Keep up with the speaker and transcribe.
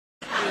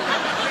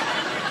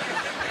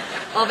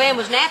While Van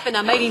was napping,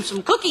 I made him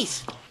some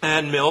cookies.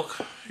 And milk.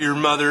 Your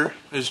mother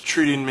is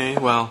treating me,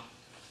 well,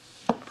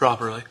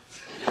 properly.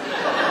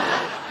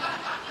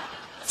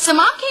 So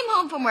Mom came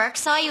home from work,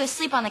 saw you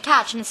asleep on the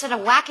couch, and instead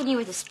of whacking you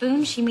with a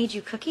spoon, she made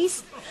you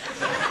cookies?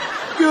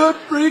 Good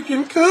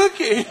freaking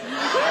cookie.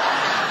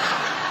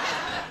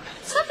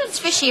 Something's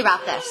fishy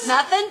about this.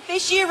 Nothing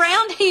fishy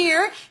around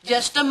here.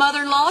 Just a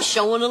mother-in-law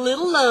showing a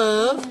little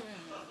love.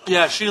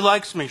 Yeah, she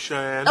likes me,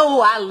 Cheyenne. Oh,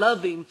 I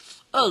love him.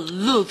 I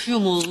love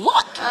him a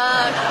lot.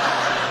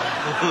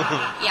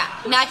 Yeah,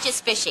 not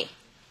just fishy.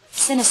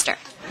 Sinister.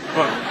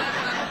 Well,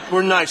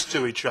 we're nice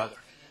to each other.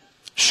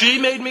 She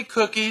made me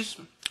cookies.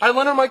 I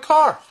lent her my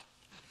car.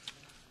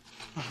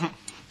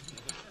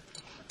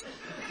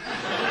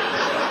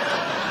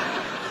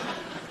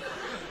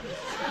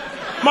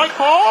 My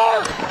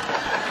car!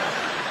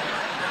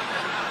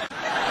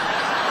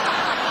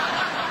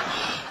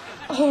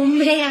 Oh,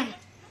 man.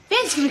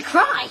 Ben's gonna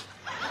cry.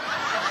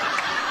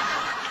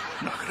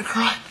 I'm not gonna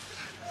cry.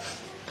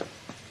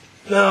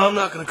 No, I'm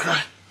not gonna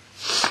cry.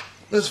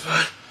 That's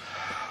fine.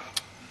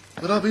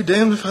 But I'll be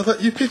damned if I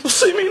let you people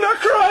see me not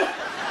cry.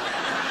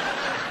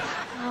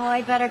 Oh,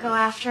 I'd better go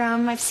after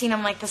him. I've seen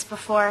him like this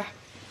before.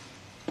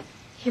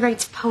 He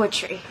writes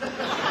poetry.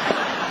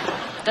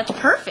 That's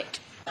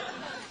perfect.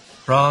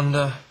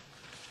 Rhonda,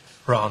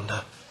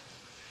 Rhonda.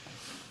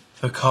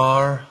 The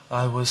car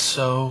I was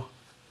so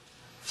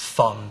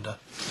fond of.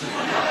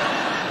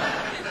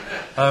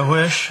 I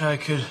wish I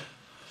could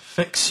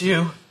fix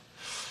you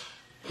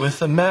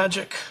with a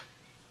magic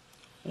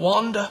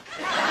wanda.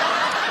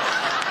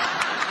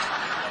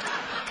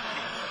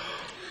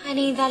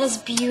 Honey, that is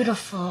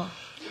beautiful.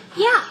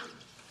 Yeah,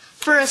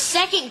 for a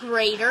second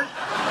grader.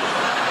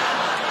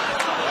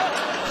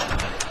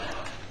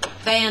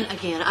 Van,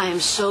 again, I am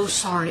so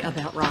sorry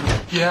about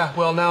Rhonda. Yeah,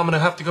 well, now I'm going to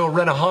have to go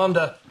rent a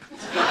Honda.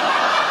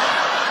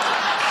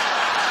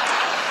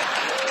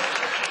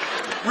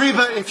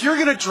 Reba, if you're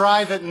going to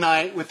drive at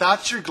night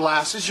without your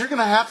glasses, you're going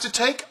to have to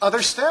take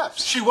other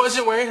steps. She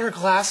wasn't wearing her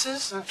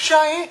glasses?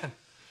 Cheyenne,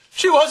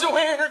 she wasn't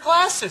wearing her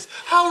glasses.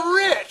 How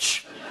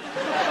rich.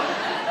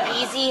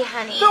 Easy,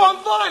 honey. No, I'm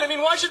fine. I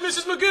mean, why should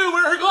Mrs. Magoo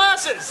wear her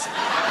glasses?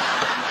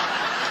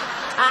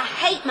 I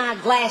hate my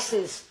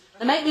glasses.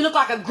 They make me look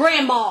like a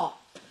grandma.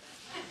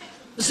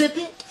 Zip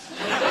it.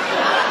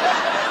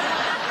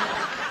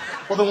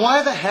 Well, then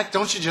why the heck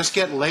don't you just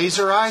get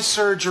laser eye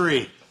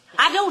surgery?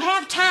 I don't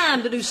have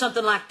time to do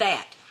something like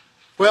that.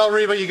 Well,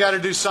 Reba, you got to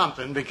do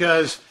something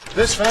because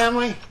this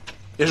family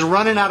is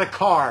running out of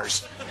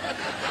cars.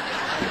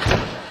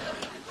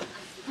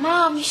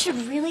 Mom, you should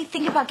really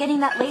think about getting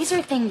that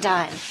laser thing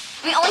done.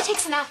 I mean, it only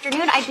takes an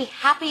afternoon. I'd be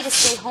happy to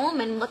stay home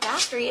and look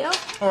after you.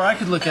 Or I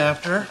could look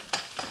after her.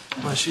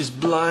 Well, she's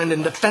blind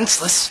and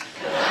defenseless.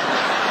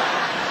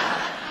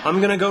 I'm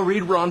going to go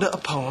read Rhonda a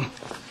poem.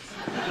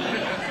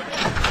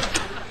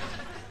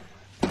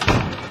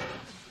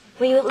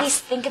 Will you at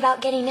least think about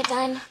getting it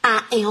done?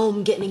 I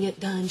am getting it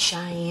done,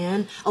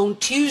 Cheyenne. On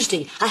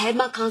Tuesday, I had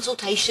my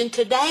consultation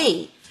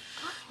today.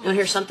 You want to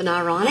hear something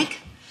ironic?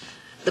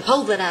 The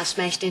pole that I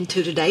smashed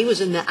into today was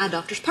in the eye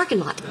doctor's parking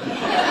lot.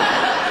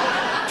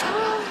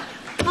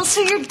 Well,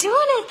 so you're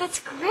doing it. That's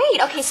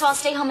great. Okay, so I'll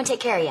stay home and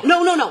take care of you.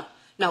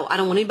 No, I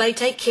don't want anybody to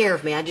take care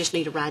of me. I just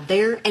need to ride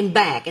there and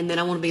back, and then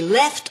I want to be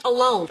left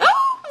alone.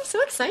 Oh, I'm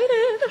so excited.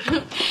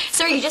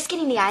 So are you just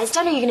getting the eyes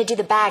done, or are you going to do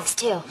the bags,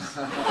 too?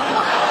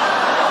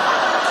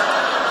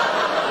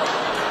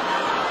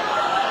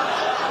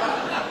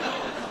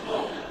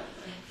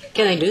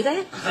 Can I do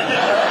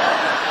that?